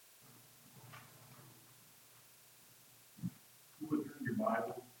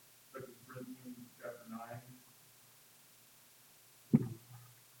Bible, 2 Corinthians chapter 9.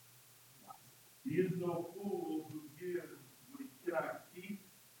 He is no fool who gives what he cannot keep.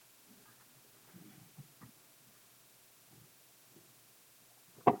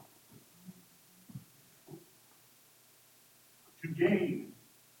 To gain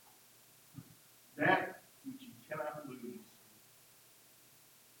that which he cannot lose.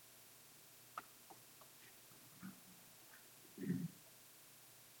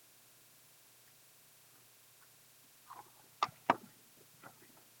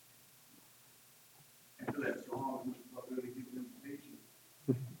 After that song, we was going to give an invitation.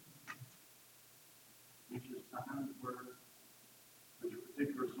 Which is times where there's a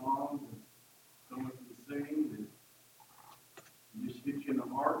particular song that someone can sing that just hits you in the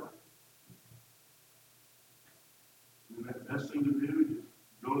heart. And the best thing to do is just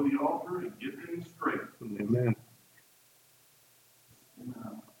go to the altar and get things straight. Amen. And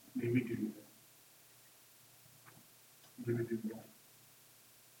may we do that. May we do that.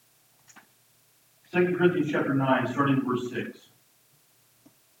 2 Corinthians chapter 9, starting in verse 6.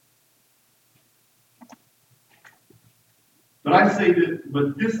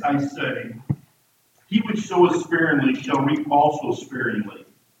 But this I say, he which soweth sparingly shall reap also sparingly.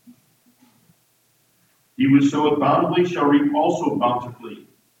 He which soweth bountifully shall reap also bountifully.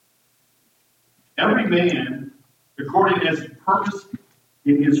 Every man, according as he purposed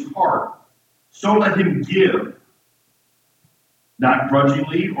in his heart, so let him give, not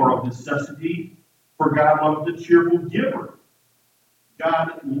grudgingly or of necessity, for God loveth a cheerful giver.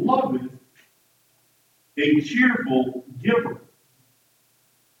 God loveth a cheerful giver.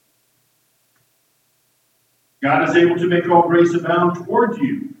 God is able to make all grace abound toward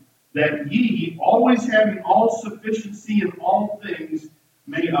you, that ye, always having all sufficiency in all things,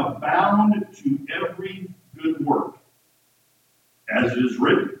 may abound to every good work. As it is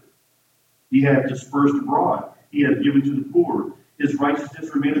written, he hath dispersed abroad, he hath given to the poor, his righteousness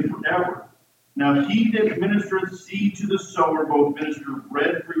remaineth forever. Now he that ministereth seed to the sower, both minister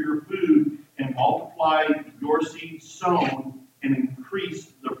bread for your food, and multiply your seed sown, and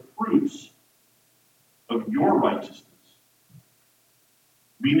increase the fruits of your righteousness,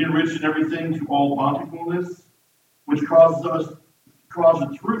 being enriched in everything to all bountifulness, which causes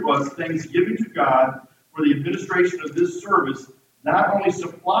through us thanksgiving to God for the administration of this service, not only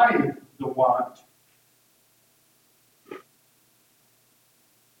supplieth the want,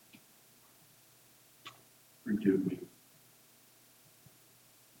 forgive me.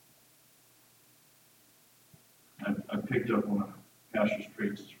 I picked up one of pastor's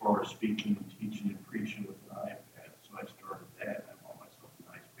traits as far as speaking and teaching and preaching with an iPad, so I started that. I bought myself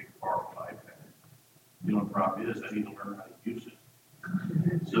a nice big powerful iPad. You know what the problem is? I need to learn how to use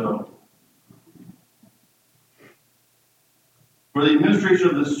it. So, for the administration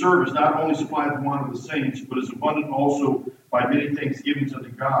of this service, not only supplieth the want of the saints, but is abundant also by many thanksgivings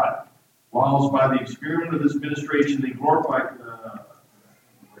unto God. Whilst by the experiment of this ministration they glorify.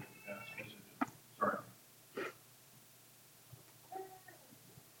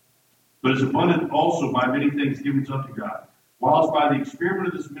 But is abundant also by many thanksgivings unto God. Whilst by the experiment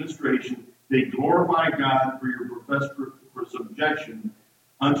of this ministration they glorify God for your professed for subjection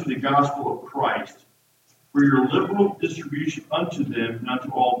unto the gospel of Christ, for your liberal distribution unto them and unto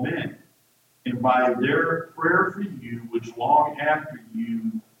all men, and by their prayer for you, which long after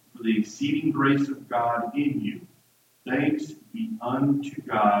you, for the exceeding grace of God in you. Thanks be unto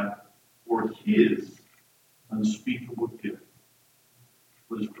God for his unspeakable gift.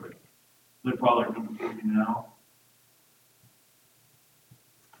 Let us pray. Dear Father, I come before you now.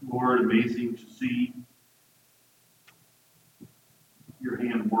 Lord, amazing to see your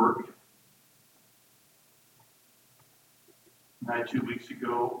hand work. 2 weeks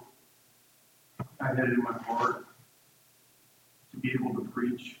ago, I had it in my heart to be able to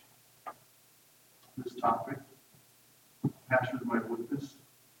preach this topic. Pastor's my witness.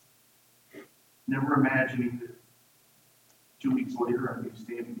 Never imagining that 2 weeks later I'd be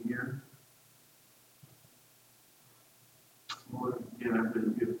standing here. Lord, again, I pray to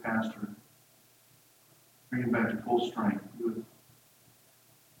be a pastor. Bring him back to full strength with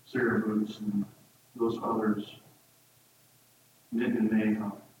Sarah Boots and those others, Nick and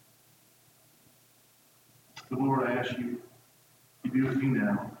Nahum. But Lord, I ask you to be with me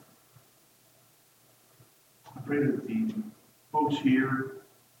now. I pray that the folks here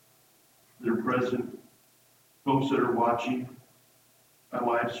that are present, folks that are watching by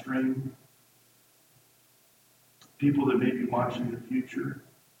live stream, people that may be watching in the future,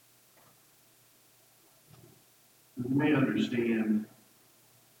 that they may understand,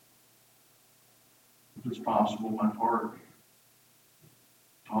 if it's possible, my heart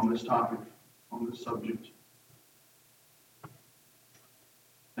on this topic, on this subject.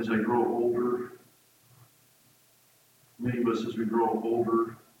 As I grow older, many of us as we grow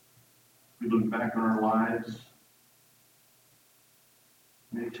older, we look back on our lives.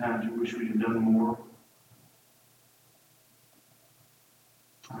 Many times we wish we had done more.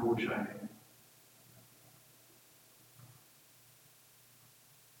 I wish I had.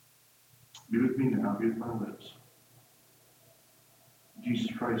 Be with me now, be with my lips. In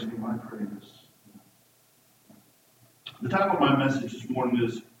Jesus Christ's name I pray this. The title of my message this morning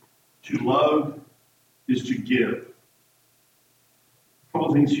is To Love is to Give. A couple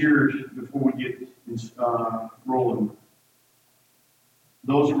of things here before we get rolling.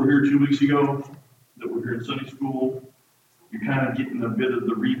 Those that were here 2 weeks ago, that were here in Sunday school, you're kind of getting a bit of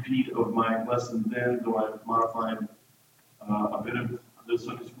the repeat of my lesson then, though I've modified a bit of the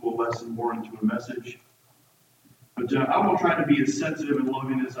Sunday school lesson more into a message. But I will try to be as sensitive and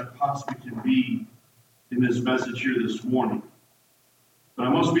loving as I possibly can be in this message here this morning. But I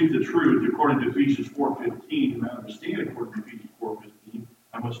must speak the truth according to Ephesians 4:15, and I understand according to Ephesians 4:15,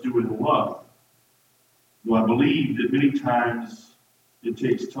 I must do it in love. Though I believe that many times it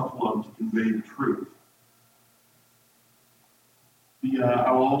takes tough love to convey the truth.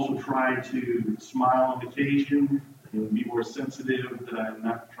 I will also try to smile on occasion and be more sensitive, that I'm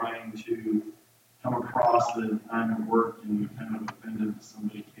not trying to come across that I'm at work and kind of offended that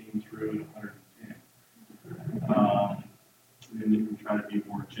somebody came through at 110. And you can try to be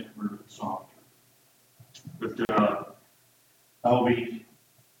more gentler and softer. But I'll be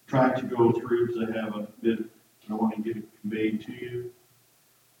trying to go through, because I have a bit I want to get it conveyed to you.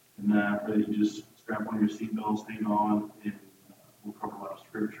 And really just strap on your seatbelts, hang on, and we'll cover a lot of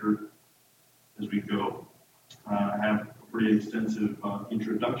scripture as we go. I have a pretty extensive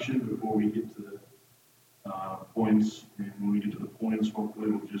introduction before we get to the points. And when we get to the points, hopefully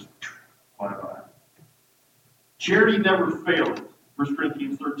we'll just fly by. Charity never failed. 1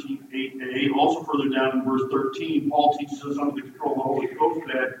 Corinthians 13:8a. Also further down in verse 13, Paul teaches us under the control of the Holy Ghost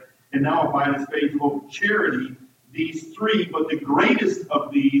that, and now abideth faith, hope, charity, these three, but the greatest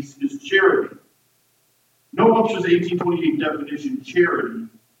of these is charity. No Webster's 1828 definition, charity,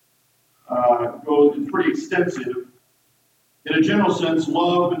 is pretty extensive. In a general sense,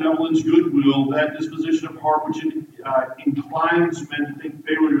 love, benevolence, goodwill, that disposition of heart which inclines men to think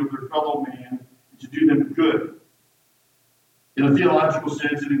favorably of their fellow man and to do them good. In a theological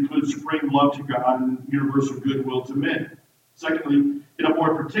sense, it includes supreme love to God and universal goodwill to men. Secondly, in a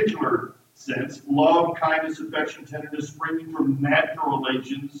more particular sense, love, kindness, affection, tenderness springing from natural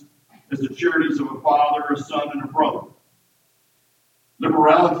relations as the charities of a father, a son, and a brother.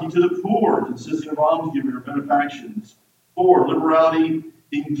 Liberality to the poor, consisting of almsgiving or benefactions. 4. Liberality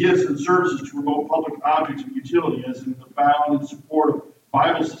in gifts and services to promote public objects of utility, as in the bound in support of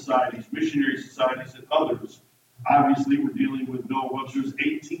Bible societies, missionary societies, and others. Obviously, we're dealing with Noah Webster's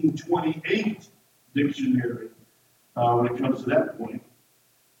 1828 dictionary when it comes to that point.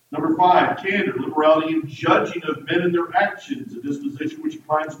 Number 5, candor, liberality in judging of men and their actions, a disposition which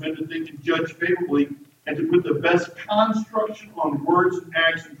inclines men to think and judge favorably and to put the best construction on words and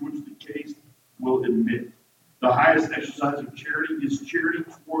actions which the case will admit. The highest exercise of charity is charity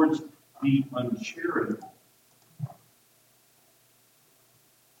towards the uncharitable.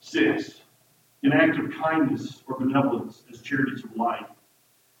 6, an act of kindness or benevolence as charities of life.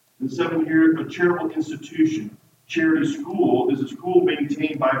 And 7 here, a charitable institution. Charity school is a school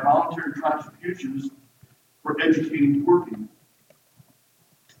maintained by voluntary contributions for educating poor people.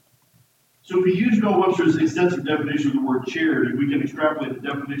 So if we use Noah Webster's extensive definition of the word charity, we can extrapolate the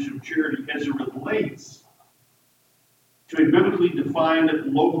definition of charity as it relates to a biblically defined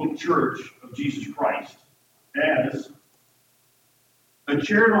local church of Jesus Christ as a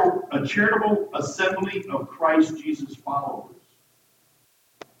charitable assembly of Christ Jesus followers.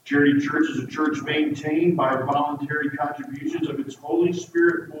 Charity Church is a church maintained by voluntary contributions of its Holy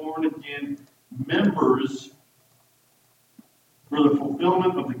Spirit born again members for the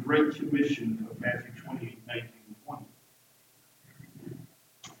fulfillment of the Great Commission of Matthew 28:19 and 20.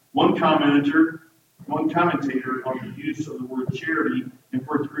 One commentator on the use of the word charity in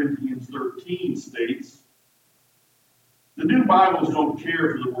 1 Corinthians 13 states, the new Bibles don't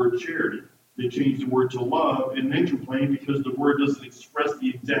care for the word charity. They change the word to love and then complain because the word doesn't express the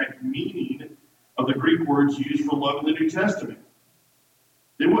exact meaning of the Greek words used for love in the New Testament.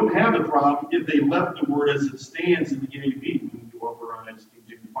 They wouldn't have the problem if they left the word as it stands in the NAV, the Authorized King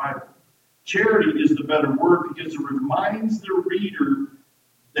James Bible. Charity is the better word because it reminds the reader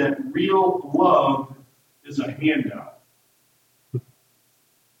that real love is a handout.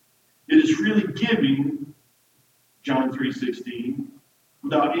 It is freely giving, John 3:16,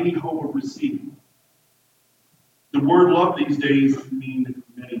 without any hope of receiving. The word love these days means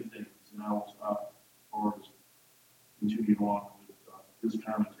many things, and I will stop or continue on with this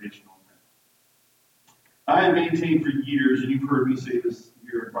conversation on that. I have maintained for years, and you've heard me say this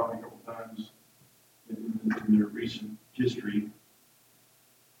here probably a couple times in their recent history,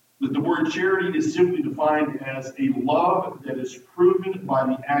 that the word charity is simply defined as a love that is proven by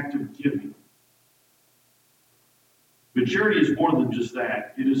the act of giving. But charity is more than just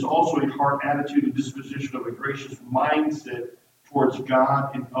that. It is also a heart attitude and disposition of a gracious mindset towards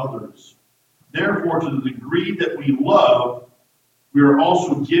God and others. Therefore, to the degree that we love, we are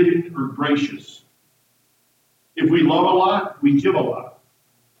also giving or gracious. If we love a lot, we give a lot.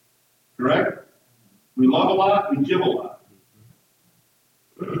 Correct? We love a lot, we give a lot.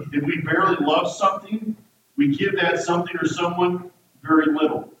 If we barely love something, we give that something or someone very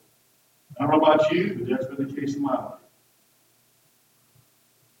little. I don't know about you, but that's been the case in my life.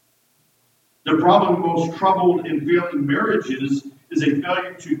 The problem of most troubled and failing marriages is a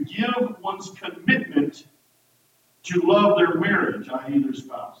failure to give one's commitment to love their marriage, i.e. their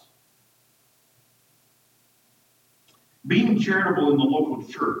spouse. Being charitable in the local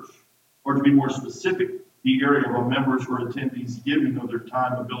church, or to be more specific, the area of our members or attendees giving of their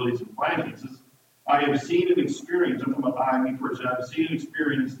time, abilities, and finances, I have seen and experienced, I'm talking about I, me personally, I've seen and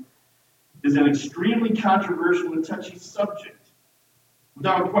experienced, is an extremely controversial and touchy subject.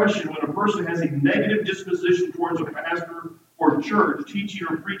 Without question, when a person has a negative disposition towards a pastor or church teaching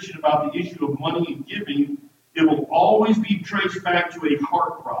or preaching about the issue of money and giving, it will always be traced back to a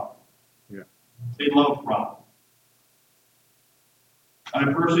heart problem, a love problem. I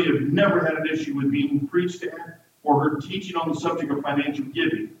personally have never had an issue with being preached at or heard teaching on the subject of financial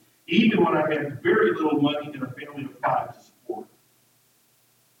giving, even when I had very little money and a family of 5 to support.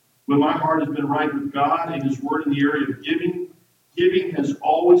 When my heart has been right with God and His Word in the area of giving, giving has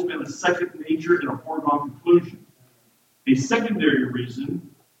always been a second nature and a foregone conclusion. A secondary reason,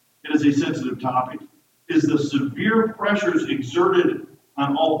 it is a sensitive topic, is the severe pressures exerted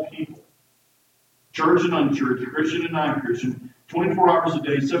on all people, church and unchurched, Christian and non-Christian, 24 hours a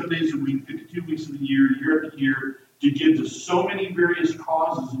day, 7 days a week, 52 weeks of the year after year, to give to so many various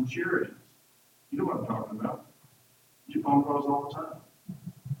causes and charities. You know what I'm talking about. You get phone calls all the time.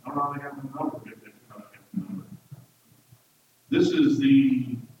 I don't know how they have my number. This is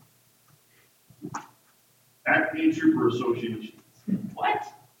the Acme Trooper Association. What?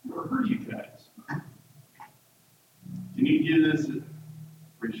 Never heard of you guys. Can you give this?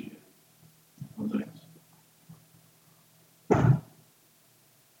 Appreciate it. Well, thanks.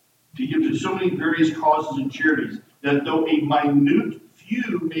 To give to so many various causes and charities that though a minute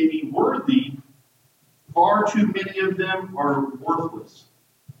few may be worthy, far too many of them are worthless.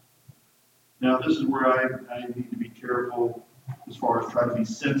 Now, this is where I need to be careful as far as trying to be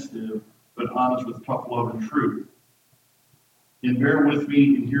sensitive, but honest with tough love and truth. And bear with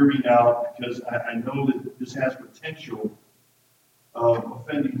me and hear me out, because I know that this has potential of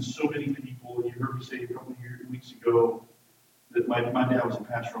offending so many people. You heard me say a couple of weeks ago that my dad was a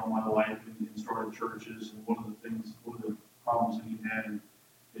pastor all my life and started churches. And one of the problems that he had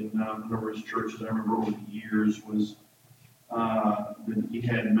in a number of his churches, I remember over the years, was that he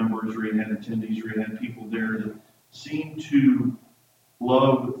had members or he had attendees or he had people there that seemed to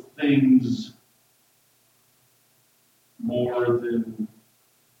love things more than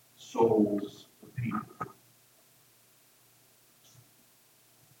souls of people.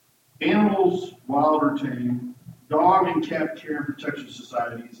 Animals, wild or tame, dog and cat care and protection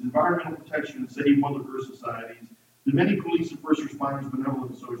societies, environmental protection and save Mother Earth societies, the many police and first responders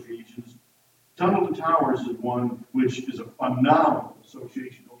benevolent associations. Tunnel to Towers is one which is a phenomenal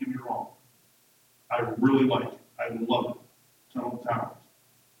association, don't get me wrong. I really like it. I love it. Tunnel to Towers.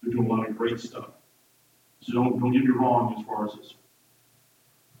 They're doing a lot of great stuff. So don't get me wrong as far as this.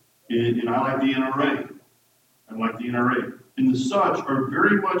 And I like the NRA. I like the NRA. And the such are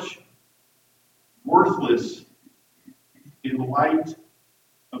very much worthless in light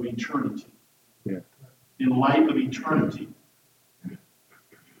of eternity. Yeah. In light of eternity.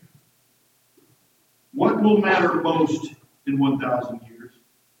 What will matter most in 1,000 years?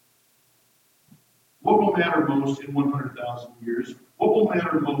 What will matter most in 100,000 years? What will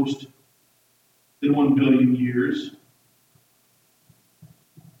matter most in 1 billion years?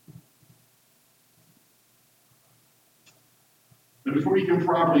 But before you can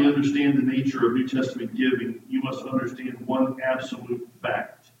properly understand the nature of New Testament giving, you must understand one absolute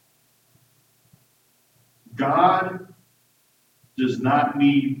fact. God does not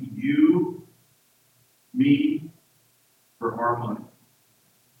need you, me, for our money.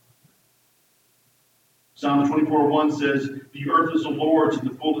 Psalm 24:1 says, the earth is the Lord's and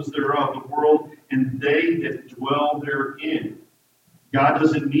the fullness thereof, the world and they that dwell therein. God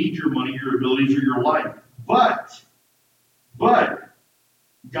doesn't need your money, your abilities, or your life. But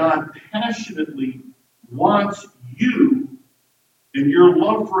God passionately wants you and your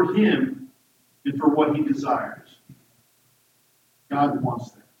love for Him and for what He desires. God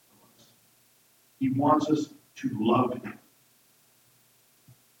wants that from us. He wants us to love Him.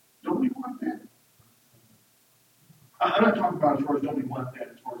 Don't we want that? I'm not talking about as far as don't we want that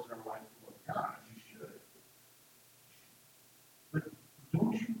as far as our life to love God. You should. But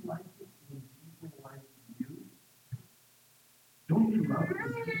don't you like it when people like you? Don't you love it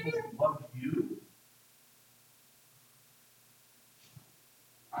when people love you?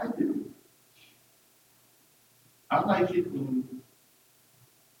 I do. I like it when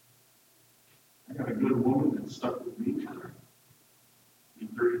I got a good woman that stuck with me for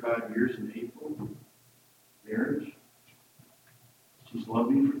 35 years in April. Marriage. She's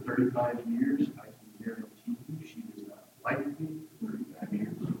loved me for 35 years. I can guarantee you she does not like me for 35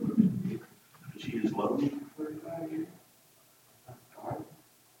 years. She has loved me for 35 years.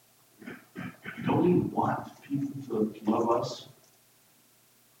 Don't we want people to love us?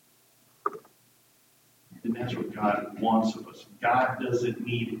 And that's what God wants of us. God doesn't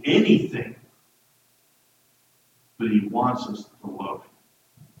need anything, but He wants us to love Him.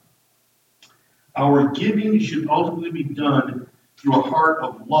 Our giving should ultimately be done through a heart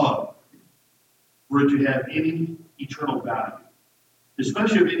of love for it to have any eternal value,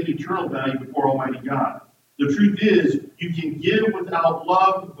 especially of any eternal value before Almighty God. The truth is, you can give without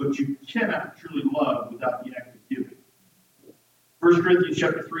love, but you cannot truly love without the act of giving. 1 Corinthians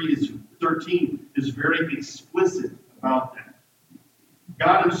chapter 13 is very explicit about that.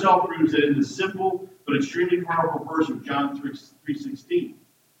 God Himself proves that in the simple but extremely powerful verse of John 3:16.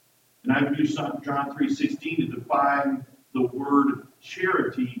 And I've used John 3:16 to define the word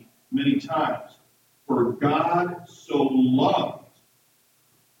charity many times. For God so loved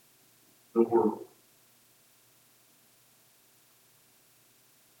the world.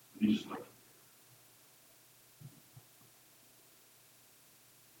 He's like,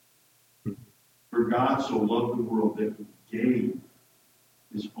 for God so loved the world that He gave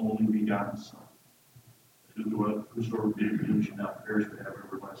His only begotten Son. Whosoever believes in Him shall not perish but have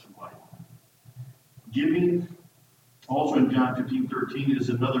everlasting life. Giving, also in John 15:13, is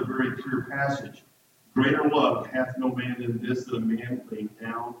another very clear passage. Greater love hath no man than this, that a man lay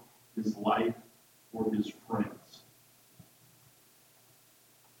down his life for his friends.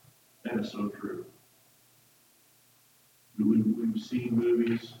 That is so true. We've seen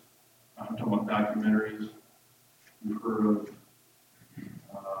movies. I'm talking about documentaries. We've heard of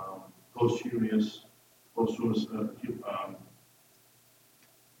posthumous, I don't know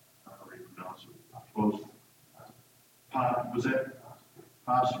how to pronounce it. Was that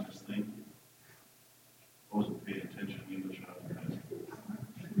posthumous? Thank you. I wasn't paying attention to English.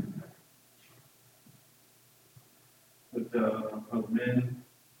 But of men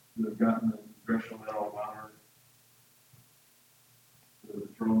who have gotten the Congressional Medal of Honor, who have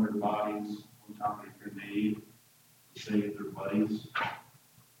thrown their bodies on top of a grenade to save their buddies.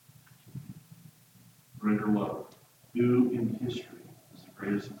 Greater love. Who in history is the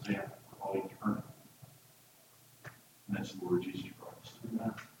greatest example for all eternity? And that's the Lord Jesus Christ.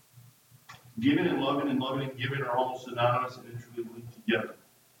 Amen. Giving and loving and giving are almost synonymous and intricately linked together.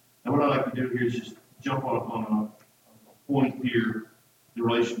 Now what I'd like to do here is just jump on a point here in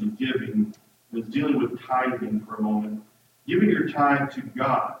relation to giving. It's dealing with tithing for a moment. Giving your tithe to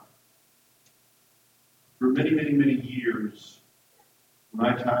God. For many, many, many years, when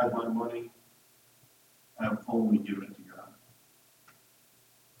I tithe my money, I've only given it to God.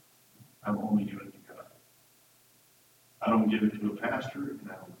 I've only given it to God. I don't give it to a pastor, and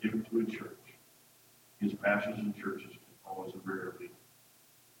I don't give it to a church. Because pastors and churches can always invariably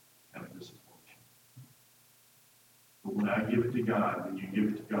have a disappointment. But when I give it to God, when you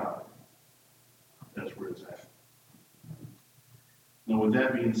give it to God, that's where it's at. Now, with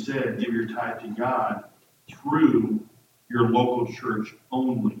that being said, give your tithe to God through your local church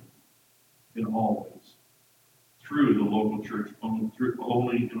only and always. Through the local church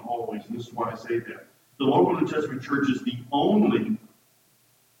only and always. And this is why I say that. The local New Testament church is the only,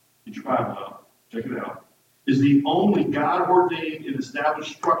 get your Bible out, check it out, is the only God-ordained and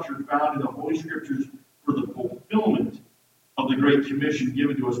established structure found in the Holy Scriptures for the fulfillment of the Great Commission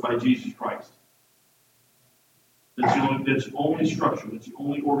given to us by Jesus Christ. That's the only structure, that's the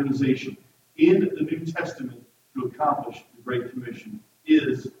only organization in the New Testament to accomplish the Great Commission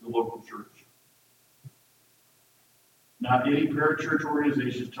is the local church. Not any parachurch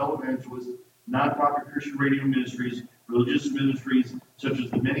organizations, televangelists, nonprofit Christian radio ministries, religious ministries, such as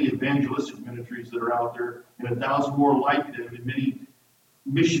the many evangelistic ministries that are out there, and 1,000 more like them, and many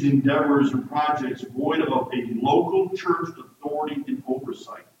mission endeavors and projects void of a local church authority and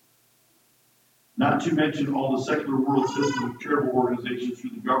oversight. Not to mention all the secular world system of charitable organizations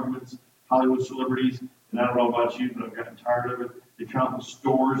through the governments, Hollywood celebrities, and I don't know about you, but I've gotten tired of it. The countless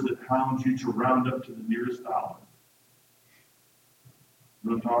stores that hound you to round up to the nearest dollar. You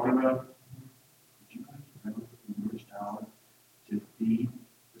know what I'm talking about? Did you guys remember the nearest dollar to feed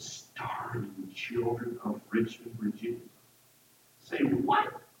the starving children of Richmond, Virginia? Say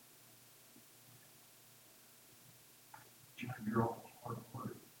what? You're all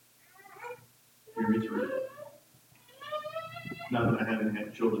hard-hearted. Hear me through. Now that I haven't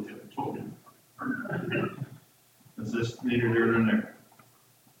had children yet, I told you. That's this neither here nor there.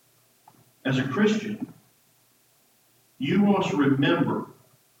 As a Christian, you must remember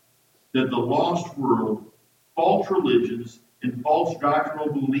that the lost world, false religions, and false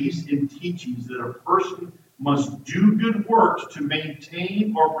doctrinal beliefs and teachings that a person must do good works to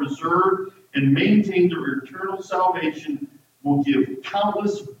maintain or preserve and maintain their eternal salvation will give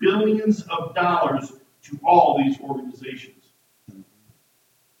countless billions of dollars to all these organizations.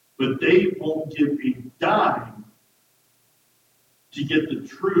 But they won't give a dime to get the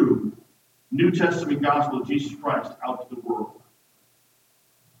true New Testament gospel of Jesus Christ out to the world.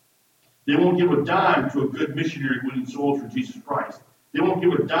 They won't give a dime to a good missionary winning souls for Jesus Christ. They won't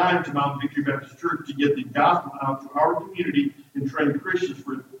give a dime to Mount Victory Baptist Church to get the gospel out to our community and train Christians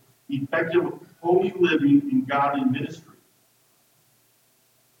for effective, holy living in godly ministry.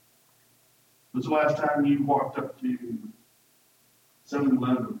 When's the last time you walked up to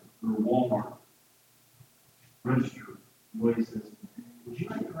 7-Eleven or Walmart register? The lady says, "Would you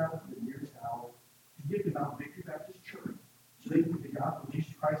like to come out to the nearest hour to give to Mount Victory Baptist Church so they can get the gospel of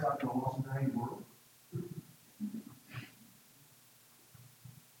Jesus Christ out to a lost and dying world?"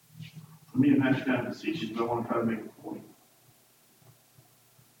 I mean, that's kind of facetious, but I want to try to make a point.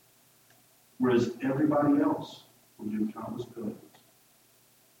 Whereas everybody else will do countless billions.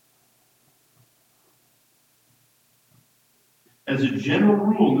 As a general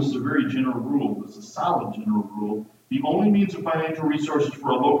rule, and this is a very general rule, but it's a solid general rule, the only means of financial resources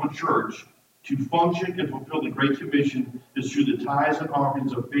for a local church to function and fulfill the Great Commission is through the tithes and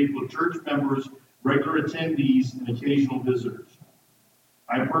offerings of faithful church members, regular attendees, and occasional visitors.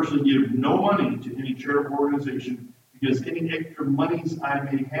 I personally give no money to any charitable organization because any extra monies I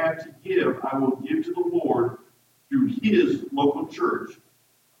may have to give, I will give to the Lord through His local church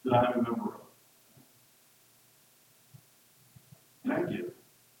that I am a member of. And I give.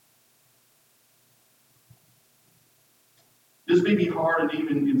 This may be hard and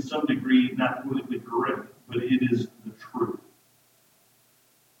even in some degree not politically correct, but it is the truth.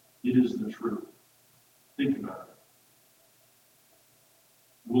 It is the truth. Think about it.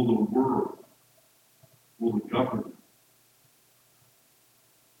 Will the world, will the government,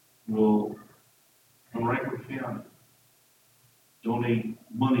 will Henrico County donate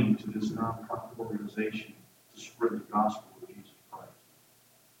money to this nonprofit organization to spread the gospel of Jesus Christ?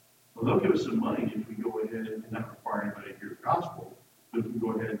 Well, they'll give us some money if we go ahead and not require anybody to hear the gospel, but if we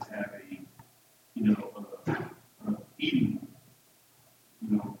go ahead and have eating,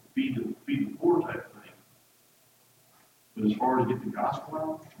 feed the poor type thing. But as far as getting the gospel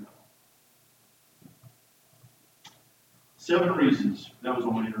out, no. 7 reasons. That was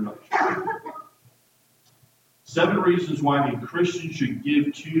on my introduction. 7 reasons why a Christian should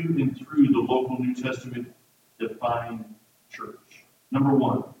give to and through the local New Testament defined church. Number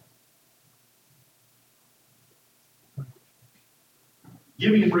 1.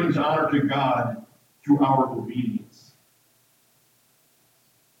 Giving brings honor to God through our obedience.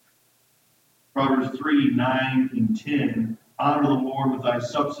 Proverbs 3, 9, and 10. Honor the Lord with thy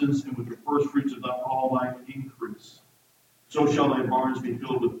substance and with the first fruits of all thine increase. So shall thy barns be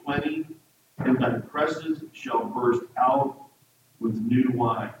filled with plenty, and thy presses shall burst out with new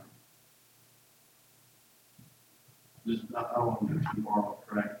wine. I don't want to get too far off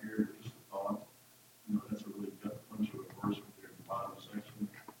track here, just a thought. That's a really gut punch of a verse there in the bottom section.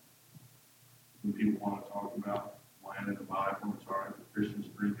 When people want to talk about wine in the Bible, it's all right for Christians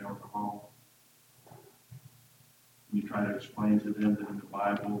to drink alcohol. You try to explain to them that in the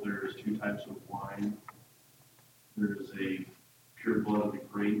Bible there's 2 types of wine. There's a pure blood of the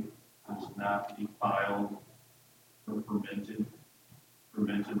grape that is not defiled or fermented.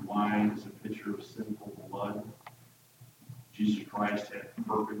 Fermented wine is a picture of sinful blood. Jesus Christ had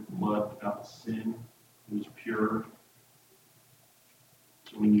perfect blood without sin. It was pure.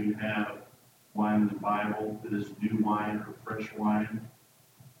 So when you have wine in the Bible that is new wine or fresh wine,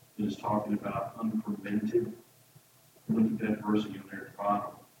 that is talking about unfermented. Look at that verse again there at the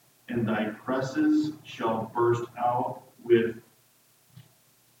bottom. And thy presses shall burst out with,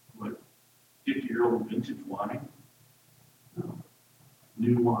 what, 50-year-old vintage wine? No.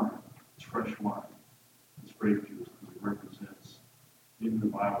 New wine. It's fresh wine. It's grape juice because it represents, in the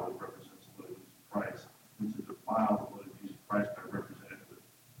Bible, it represents the blood of Jesus Christ. And to defile the blood of Jesus Christ by representing it with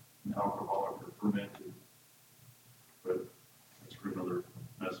an alcoholic or fermented. But that's for another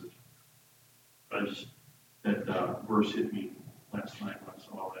message. But that verse hit me last night when I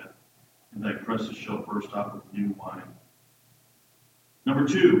saw that. And thy presses shall burst out with new wine. Number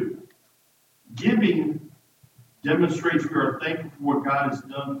 2, giving demonstrates we are thankful for what God has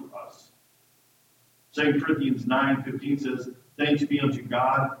done for us. 2 Corinthians 9:15 says, thanks be unto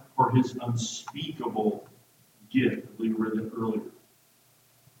God for his unspeakable gift. I believe we read that earlier.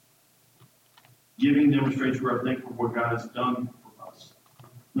 Giving demonstrates we are thankful for what God has done for us.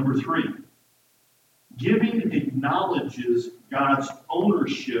 Number 3, giving acknowledges God's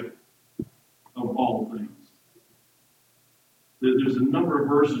ownership of all things. There's a number of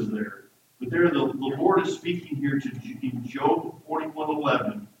verses there. But there the Lord is speaking here in Job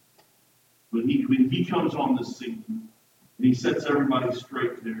 41:11. When he comes on the scene, and he sets everybody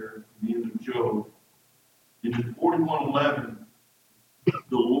straight there at the end of Job. And in 41:11,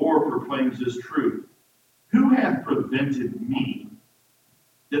 the Lord proclaims this truth. Who hath prevented me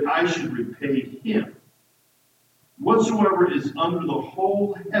that I should repay him? Whatsoever is under the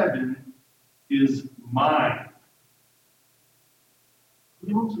whole heaven is mine.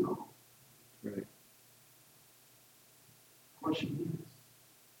 He owns it all. Right. The question is,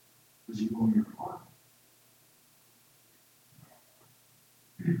 does he own your heart?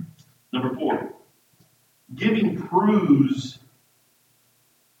 Number 4, giving proves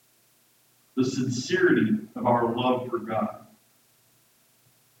the sincerity of our love for God.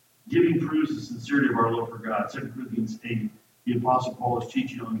 Giving proves the sincerity of our love for God. 2 Corinthians 8, the Apostle Paul is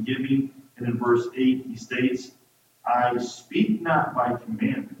teaching on giving, and in verse 8 he states, I speak not by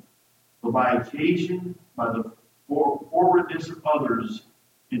commandment, but by occasion, by the forwardness of others,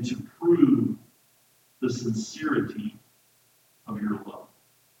 and to prove the sincerity of your love.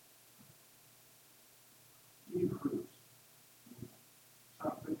 Giving proves.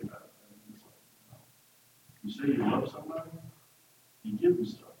 Stop thinking about it. It's like, you say you love somebody, you give them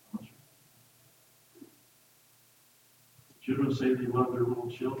stuff, don't you? Children say they love their little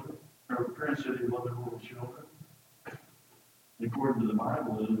children. Or parents say they love their little children. According to the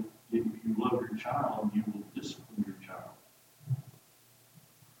Bible, if you love your child, you will discipline your child.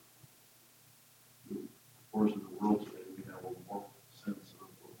 Of course, in the world today, we have a more sense of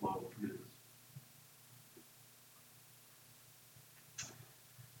what love is.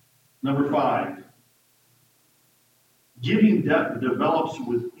 Number 5, giving develops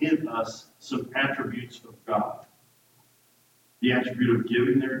within us some attributes of God. The attribute of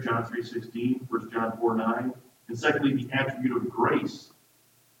giving there, John 3:16, 1 John 4:9. And secondly, the attribute of grace.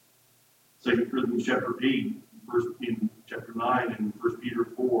 2 Corinthians chapter 8, in chapter 9, and 1 Peter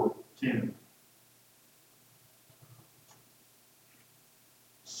 4:10.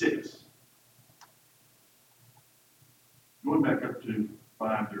 6. Going back up to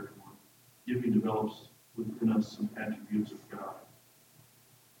 5, therefore, giving develops within us some attributes of God.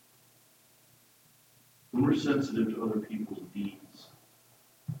 When we're sensitive to other people's needs,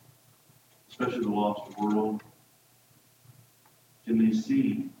 especially the lost world, can they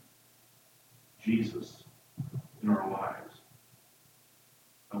see Jesus in our lives?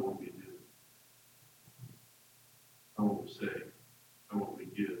 How what we do? How what we say? How what we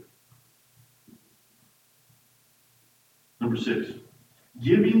give? Number 6,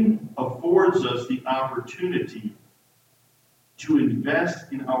 giving affords us the opportunity to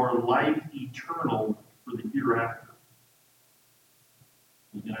invest in our life eternal for the hereafter.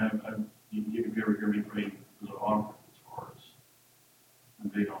 Again, if you ever hear me pray for the offering, as far as I'm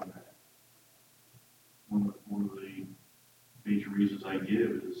big on that. One of the major reasons I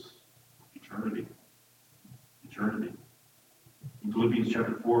give is eternity. Eternity. In Philippians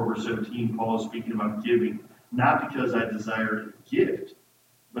chapter 4, verse 17, Paul is speaking about giving, not because I desire a gift,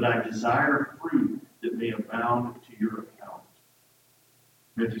 but I desire fruit that may abound to your account.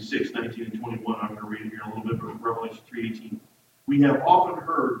 Matthew 6:19 and 21, I'm going to read it here in a little bit, but Revelation 3:18. We have often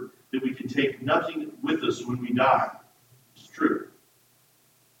heard that we can take nothing with us when we die. It's true.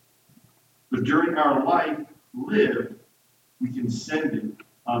 But during our life lived, we can send it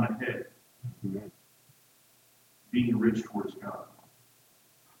on ahead. Amen. Being rich towards God.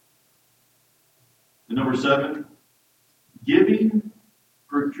 And number 7, giving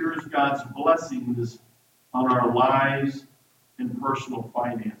procures God's blessings on our lives and personal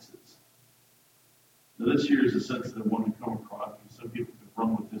finances. Now, this here is a sensitive one to come across, because some people can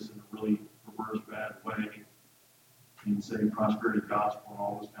run with this in a really perverse, bad way. You can say prosperity gospel and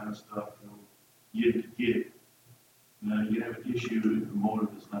all this kind of stuff, give to give. You have an issue if the motive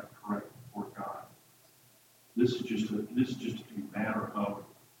is not correct before God. This is just a matter of,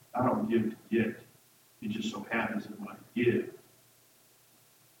 I don't give to get. It just so happens that when I give,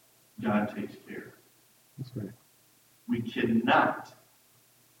 God takes care. That's right. We cannot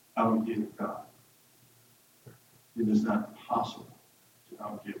outgive God. It is not possible to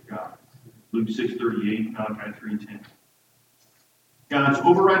outgive God. Luke 6:38, Malachi 3:10. God's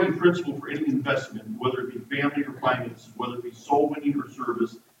overriding principle for any investment, whether it be family or finances, whether it be soul winning or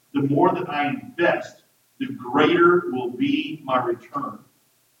service, the more that I invest, the greater will be my return.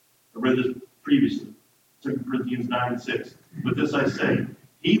 I read this previously, 2 Corinthians 9:6. But this I say,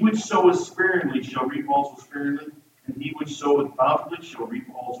 he which soweth sparingly shall reap also sparingly, and he which soweth bountifully shall reap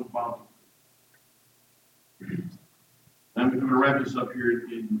also bountifully. I'm going to wrap this up here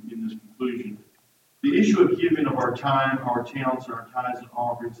in this conclusion. The issue of giving of our time, our talents, and our tithes and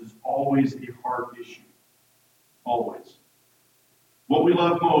offerings is always a hard issue. Always. What we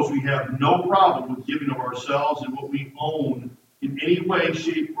love most, we have no problem with giving of ourselves and what we own in any way,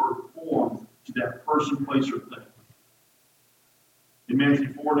 shape, or form to that person, place, or thing. In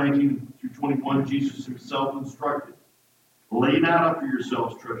Matthew 4:19-21, Jesus himself instructed, lay not up for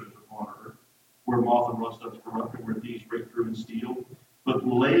yourselves treasures upon earth, where moth and rust doth corrupt, and where thieves break through and steal. But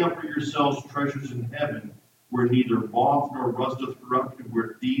lay up for yourselves treasures in heaven, where neither moth nor rust doth corrupt, and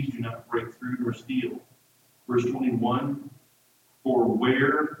where thieves do not break through nor steal. Verse 21, for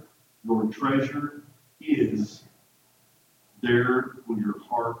where your treasure is, there will your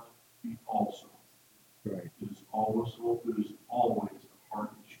heart be also. Right. It is always a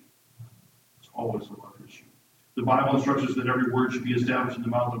heart issue. It's always a heart issue. The Bible instructs us that every word should be established in the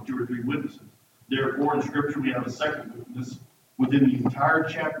mouth of 2 or 3 witnesses. Therefore, in Scripture, we have a second witness within the entire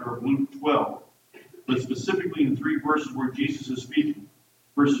chapter of Luke 12, but specifically in 3 verses where Jesus is speaking.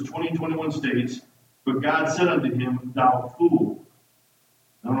 Verses 20 and 21 states, but God said unto him, thou fool.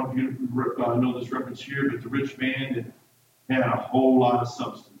 I don't know if you know this reference here, but the rich man had a whole lot of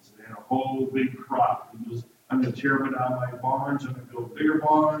substance. It had a whole big crop. He was, I'm going to tear it out of my barns. I'm going to build bigger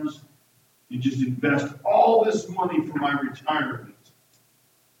barns. You just invest all this money for my retirement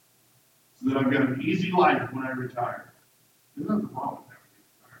so that I've got an easy life when I retire. There's nothing wrong with that when you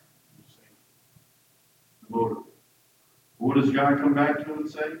retire. I'm just saying. The motive. What does God come back to him and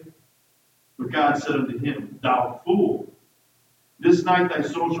say? But God said unto him, thou fool, this night thy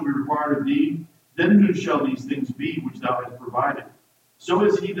soul shall be required of thee. Then whose shall these things be which thou hast provided? So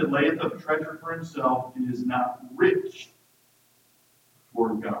is he that layeth up treasure for himself and is not rich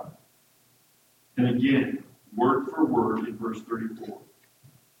toward God. And again, word for word in verse 34.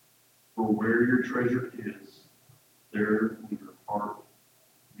 For where your treasure is, there will your heart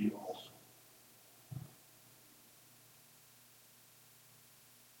be also.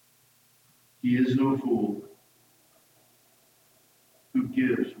 He is no fool who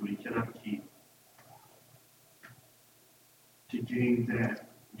gives what he cannot keep, to gain that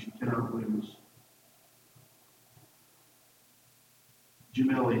which he cannot lose. Jim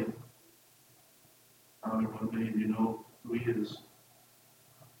Elliot, I don't know what many of you know who he is.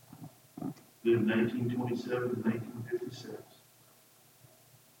 Lived 1927 to 1956.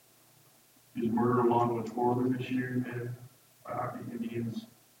 He was murdered along with 4 other missionary men by Hopi Indians,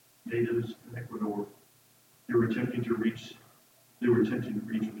 natives in Ecuador. They were attempting to reach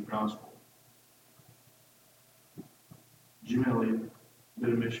with the gospel. Jim Elliot,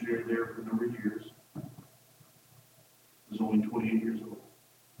 been a missionary there for a number of years, was only 28 years old.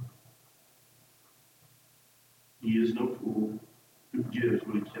 He is no fool who gives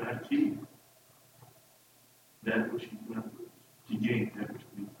what he cannot keep, that which he cannot lose, to gain that which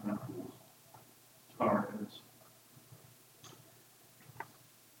he cannot lose. Let's bow our heads.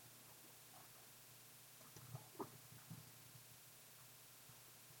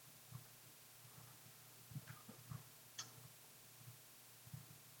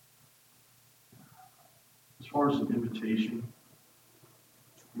 As far as an invitation,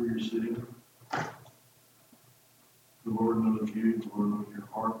 where you're sitting, the Lord knows you, the Lord knows your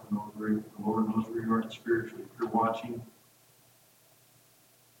heart, the Lord knows where you are spiritually. If you're watching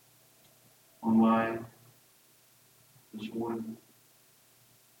online this morning,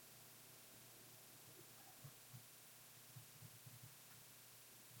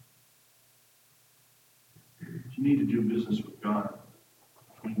 you need to do business with God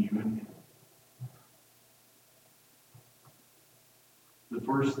between you and Him. The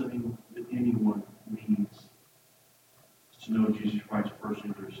first thing that anyone needs is to know Jesus Christ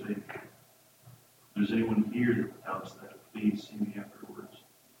personally as their Savior. If there's anyone here that doubts that, please see me afterwards.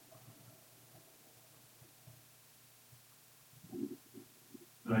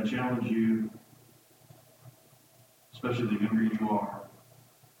 But I challenge you, especially the younger you are,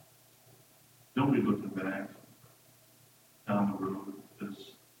 don't be looking back down the road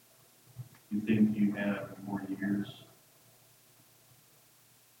because you think you have more years.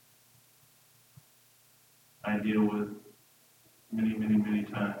 I deal with many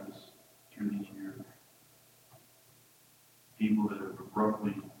times through these years people that have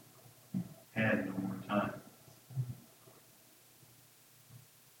abruptly had no more time.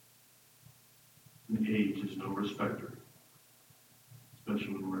 And age is no respecter,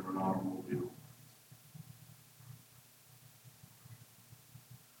 especially when we're in an automobile.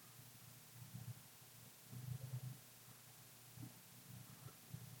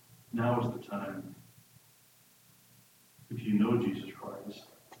 Now is the time, if you know Jesus Christ,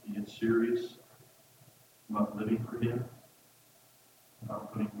 to get serious about living for Him,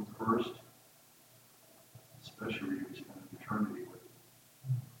 about putting Him first, especially when you spend eternity with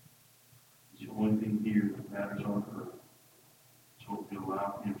Him. It's the only thing here that matters on earth. It's what we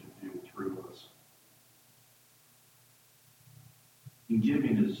allow Him to do through us. And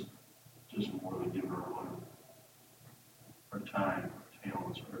giving is just more than giving our money, our time, our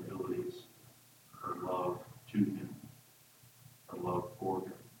talents, our abilities, our love to Him, our love for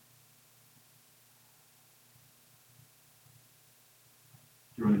Him.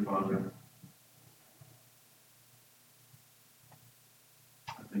 Dearly Father,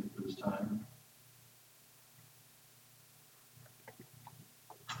 I thank you for this time.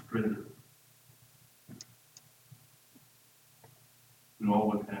 I pray that we all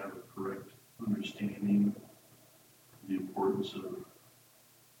would have a correct understanding of the importance of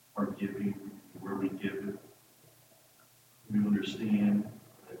our giving and where we give it. We understand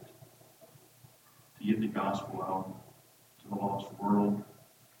that to get the gospel out to the lost world,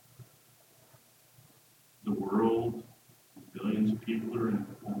 the world, billions of people are in it,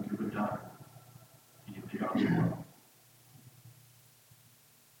 won't give a dime to get the gospel out.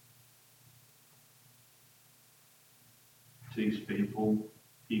 It takes faithful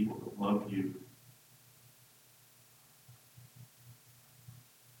people that love you.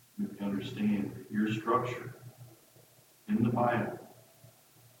 And if you understand that your structure in the Bible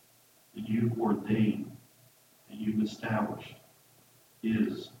that you've ordained, that you've established,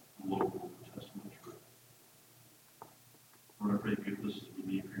 is the local New Testament church. Lord, I pray that you give us as we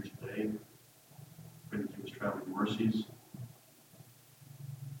leave here today. I pray that you give us traveling mercies.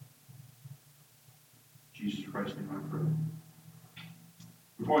 In Jesus Christ's name I pray.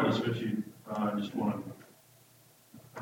 Before I dismiss you, I just want to